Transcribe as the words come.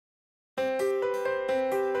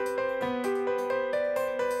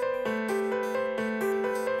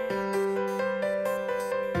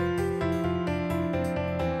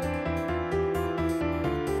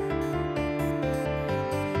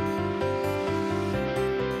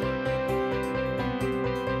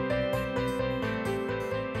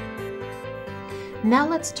Now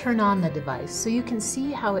let's turn on the device so you can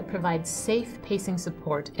see how it provides safe pacing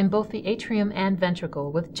support in both the atrium and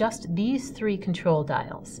ventricle with just these 3 control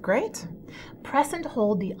dials. Great. Press and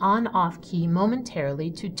hold the on-off key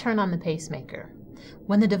momentarily to turn on the pacemaker.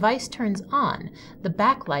 When the device turns on, the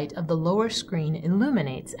backlight of the lower screen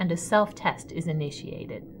illuminates and a self-test is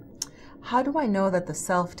initiated. How do I know that the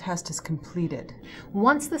self-test is completed?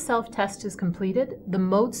 Once the self-test is completed, the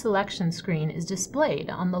mode selection screen is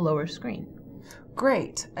displayed on the lower screen.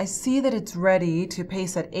 Great. I see that it's ready to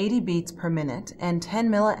pace at 80 beats per minute and 10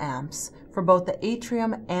 milliamps for both the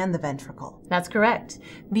atrium and the ventricle. That's correct.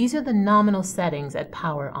 These are the nominal settings at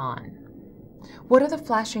power on. What are the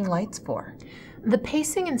flashing lights for? The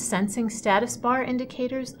pacing and sensing status bar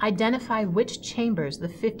indicators identify which chambers the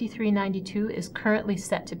 5392 is currently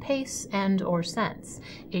set to pace and/or sense,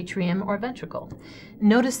 atrium or ventricle.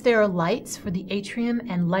 Notice there are lights for the atrium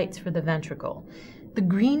and lights for the ventricle. The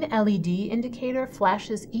green LED indicator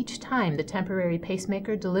flashes each time the temporary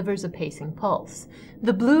pacemaker delivers a pacing pulse.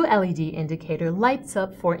 The blue LED indicator lights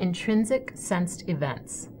up for intrinsic sensed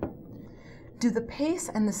events. Do the pace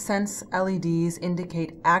and the sense LEDs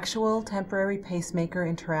indicate actual temporary pacemaker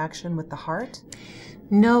interaction with the heart?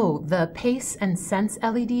 No, the pace and sense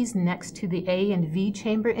LEDs next to the A and V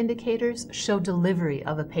chamber indicators show delivery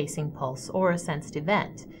of a pacing pulse or a sensed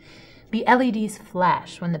event. The LEDs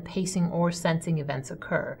flash when the pacing or sensing events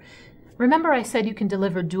occur. Remember I said you can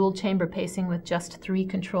deliver dual chamber pacing with just 3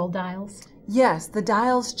 control dials? Yes, the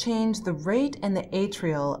dials change the rate and the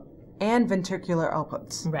atrial and ventricular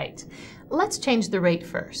outputs. Right. Let's change the rate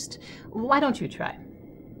first. Why don't you try?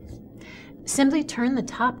 Simply turn the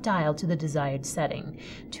top dial to the desired setting.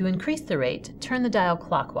 To increase the rate, turn the dial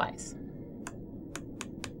clockwise.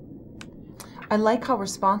 I like how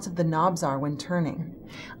responsive the knobs are when turning.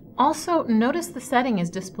 Also, notice the setting is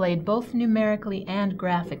displayed both numerically and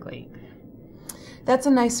graphically. That's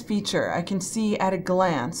a nice feature. I can see at a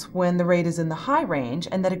glance when the rate is in the high range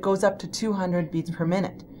and that it goes up to 200 beats per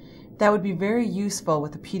minute. That would be very useful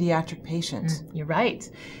with a pediatric patient. You're right.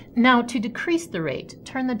 Now, to decrease the rate,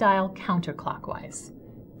 turn the dial counterclockwise.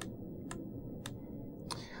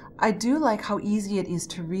 I do like how easy it is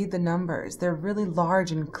to read the numbers. They're really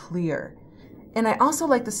large and clear. And I also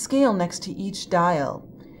like the scale next to each dial,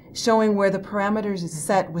 showing where the parameters is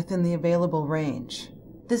set within the available range.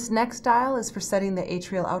 This next dial is for setting the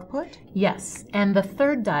atrial output? Yes, and the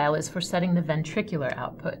third dial is for setting the ventricular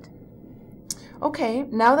output. Okay,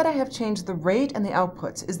 now that I have changed the rate and the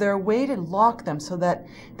outputs, is there a way to lock them so that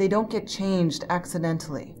they don't get changed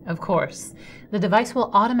accidentally? Of course. The device will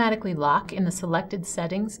automatically lock in the selected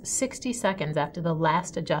settings 60 seconds after the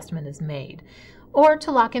last adjustment is made. Or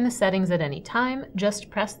to lock in the settings at any time, just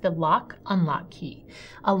press the lock/unlock key.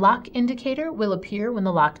 A lock indicator will appear when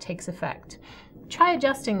the lock takes effect. Try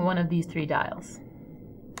adjusting one of these 3 dials.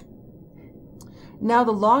 Now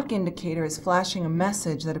the lock indicator is flashing a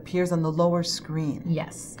message that appears on the lower screen.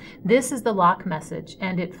 Yes, this is the lock message,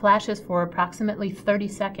 and it flashes for approximately 30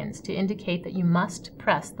 seconds to indicate that you must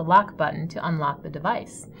press the lock button to unlock the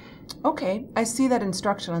device. Okay, I see that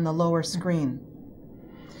instruction on the lower screen.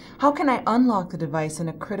 How can I unlock the device in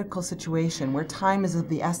a critical situation where time is of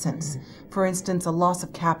the essence? For instance, a loss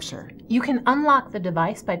of capture. You can unlock the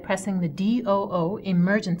device by pressing the DOO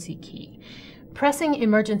emergency key. Pressing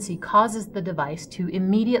emergency causes the device to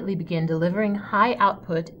immediately begin delivering high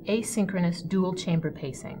output asynchronous dual chamber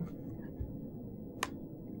pacing.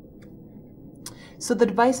 So the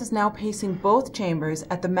device is now pacing both chambers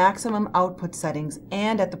at the maximum output settings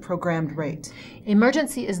and at the programmed rate.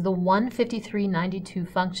 Emergency is the 15392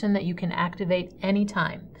 function that you can activate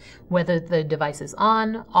anytime, whether the device is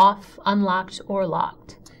on, off, unlocked, or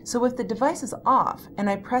locked. So if the device is off and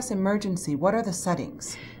I press emergency, what are the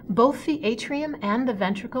settings? Both the atrium and the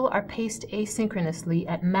ventricle are paced asynchronously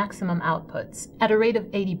at maximum outputs at a rate of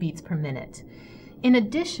 80 beats per minute. In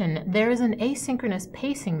addition, there is an asynchronous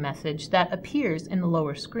pacing message that appears in the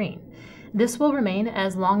lower screen. This will remain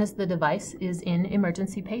as long as the device is in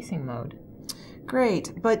emergency pacing mode.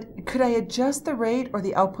 Great, but could I adjust the rate or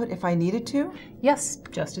the output if I needed to? Yes,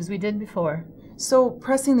 just as we did before. So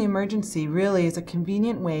pressing the emergency really is a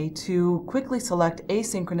convenient way to quickly select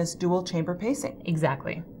asynchronous dual chamber pacing.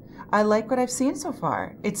 Exactly. I like what I've seen so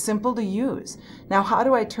far. It's simple to use. Now how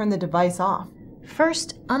do I turn the device off?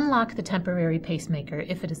 First, unlock the temporary pacemaker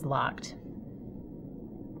if it is locked.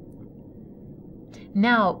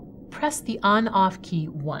 Now, press the on-off key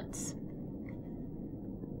once.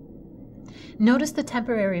 Notice the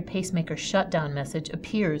temporary pacemaker shutdown message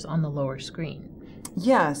appears on the lower screen.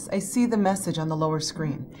 Yes, I see the message on the lower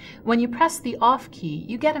screen. When you press the off key,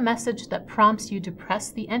 you get a message that prompts you to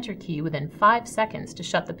press the enter key within 5 seconds to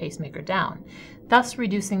shut the pacemaker down, thus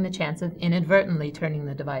reducing the chance of inadvertently turning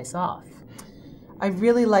the device off. I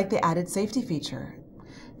really like the added safety feature.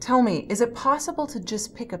 Tell me, is it possible to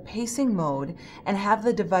just pick a pacing mode and have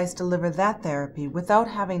the device deliver that therapy without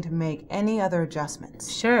having to make any other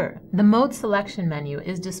adjustments? Sure. The mode selection menu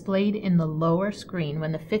is displayed in the lower screen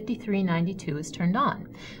when the 5392 is turned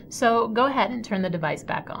on. So go ahead and turn the device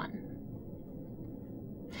back on.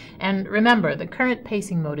 And remember, the current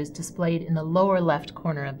pacing mode is displayed in the lower left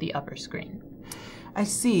corner of the upper screen. I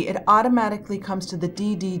see. It automatically comes to the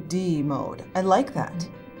DDD mode. I like that.